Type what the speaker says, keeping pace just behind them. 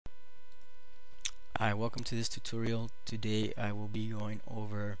Hi, welcome to this tutorial. Today I will be going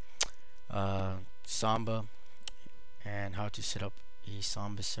over Samba and how to set up a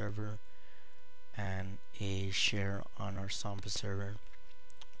Samba server and a share on our Samba server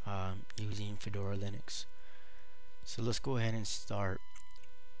using Fedora Linux. So let's go ahead and start.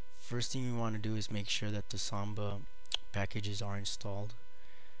 First thing you want to do is make sure that the Samba packages are installed.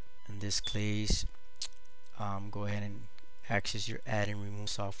 In this case, go ahead and access your add and remove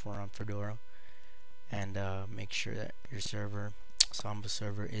software on Fedora and make sure that your Samba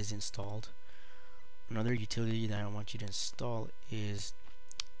server is installed. Another utility that I want you to install is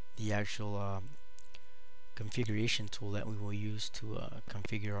the actual configuration tool that we will use to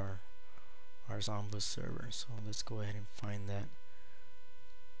configure our Samba server. So let's go ahead and find that.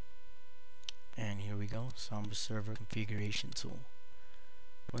 And here we go, Samba server configuration tool.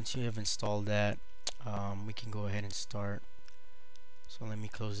 Once you have installed that, we can go ahead and start. So let me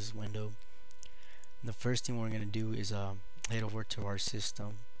close this window. The first thing we're going to do is head over to our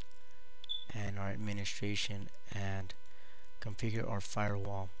system and our administration and configure our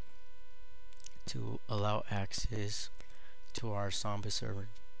firewall to allow access to our Samba server.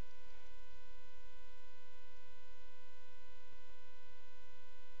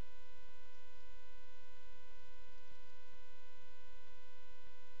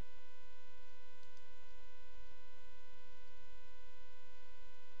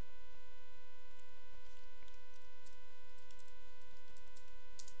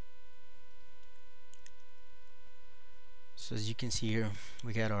 So as you can see here,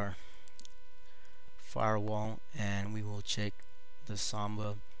 we got our firewall, and we will check the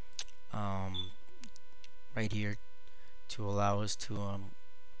Samba right here to allow us to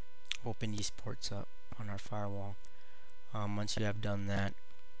open these ports up on our firewall. Once you have done that,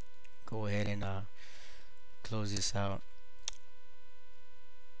 go ahead and close this out.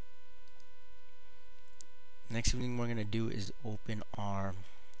 Next thing we're going to do is open our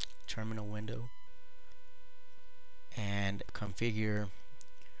terminal window and configure,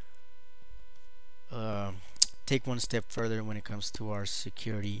 take one step further when it comes to our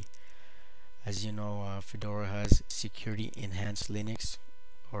security. As you know, Fedora has security enhanced Linux,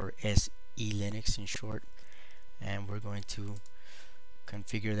 or SE Linux in short, and we're going to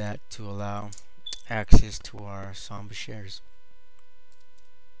configure that to allow access to our Samba shares.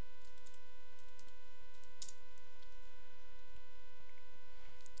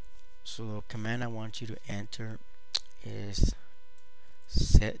 So the command I want you to enter is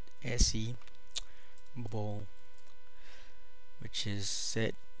set se bool, which is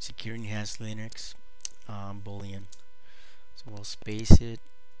set security enhanced Linux boolean. So we'll space it,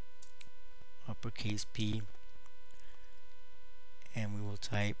 uppercase P, and we will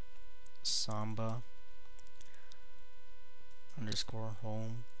type Samba underscore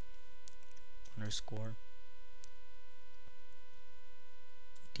home underscore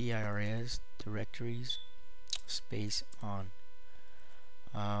dirs directories space on.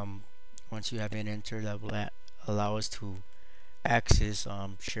 Once you have it entered, that will allow us to access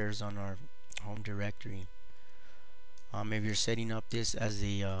shares on our home directory. If you're setting up this as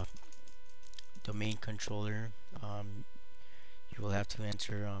a domain controller, you will have to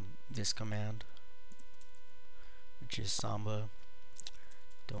enter this command, which is Samba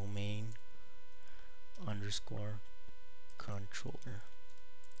domain underscore controller,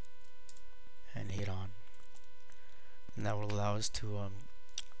 and hit on. And that will allow us to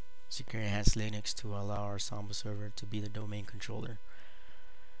secure enhanced Linux to allow our Samba server to be the domain controller.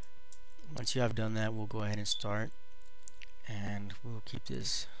 Once you have done that, we'll go ahead and start, and we'll keep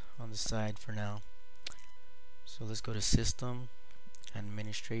this on the side for now. So let's go to System,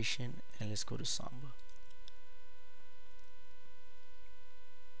 Administration, and let's go to Samba.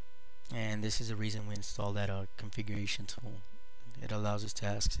 And this is the reason we installed that configuration tool. It allows us to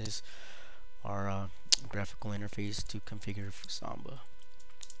access our graphical interface to configure for Samba.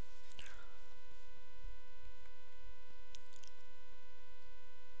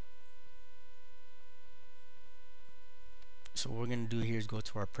 So what we're going to do here is go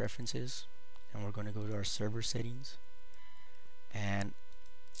to our preferences, and we're going to go to our server settings, and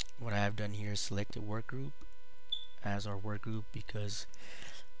what I have done here is select a work group as our work group because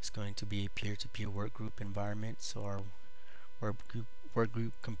it's going to be a peer-to-peer work group environment. So our work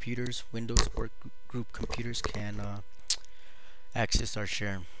group computers, Windows work group computers, can access our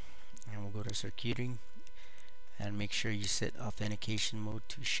share. And we'll go to security and make sure you set authentication mode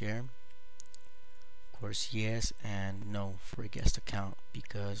to share. Of course, yes and no for a guest account,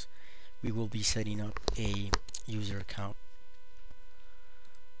 because we will be setting up a user account.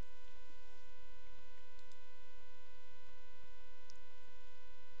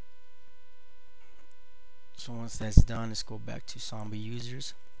 So once that's done, let's go back to Samba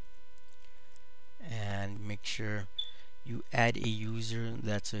users and make sure you add a user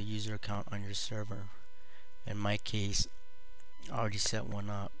that's a user account on your server. In my case, I already set one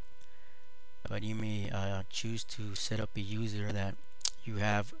up, but you may choose to set up a user that you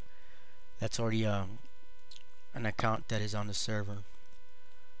have that's already an account that is on the server.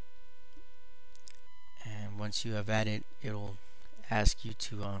 And once you have added, it'll ask you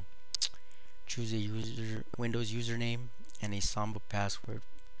to choose a Windows username and a Samba password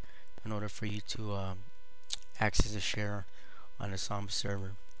in order for you to access a share on the Samba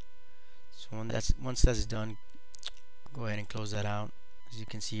server. So once that's done, go ahead and close that out. As you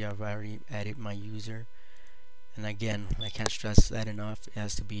can see, I've already added my user, and again, I can't stress that enough, it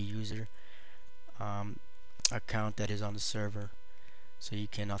has to be a user account that is on the server so you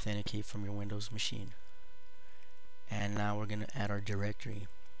can authenticate from your Windows machine. And now we're going to add our directory.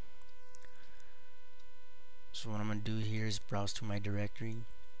 So what I'm going to do here is browse to my directory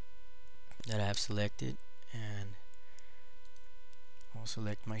that I have selected, and I'll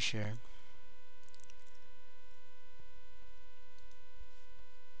select my share.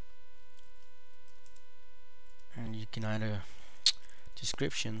 And you can add a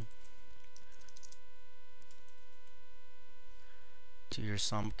description to your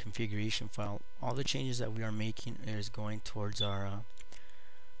Samba configuration file. All the changes that we are making is going towards our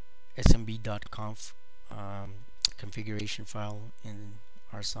smb.conf configuration file in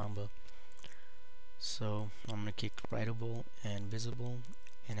our Samba. So I'm going to click writable and visible,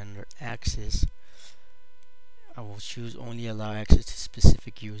 and under access I will choose only allow access to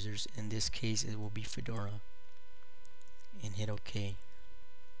specific users. In this case it will be Fedora, and hit OK.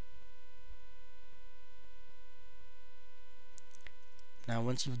 Now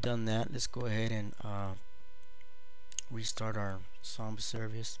once you've done that, let's go ahead and restart our Samba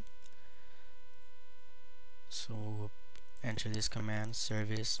service. So we'll enter this command,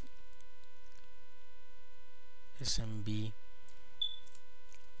 service smb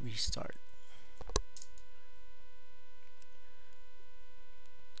restart.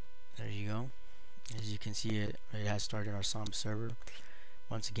 There you go. As you can see, it has started our Samba server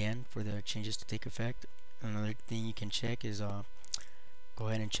once again for the changes to take effect. Another thing you can check is go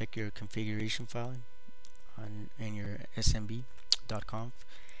ahead and check your configuration file in your smb.conf.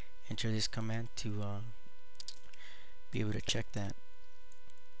 Enter this command to be able to check that.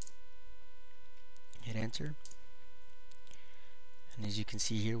 Hit enter, and as you can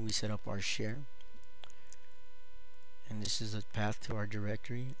see here, we set up our share, and this is the path to our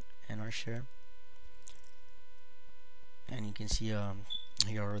directory and our share. And you can see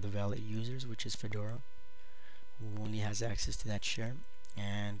here are the valid users, which is Fedora, who only has access to that share,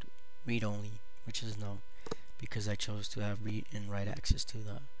 and read only, which is no, because I chose to have read and write access to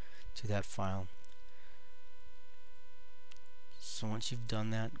that file. So once you've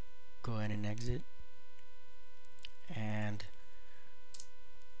done that, go ahead and exit, and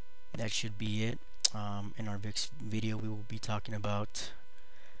that should be it. In our next video, we will be talking about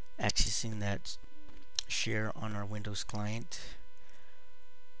accessing that share on our Windows client.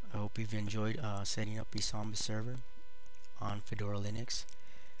 I hope you've enjoyed setting up a Samba server on Fedora Linux,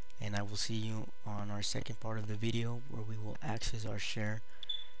 and I will see you on our second part of the video where we will access our share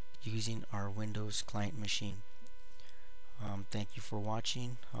using our Windows client machine. Thank you for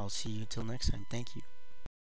watching. I'll see you till next time. Thank you.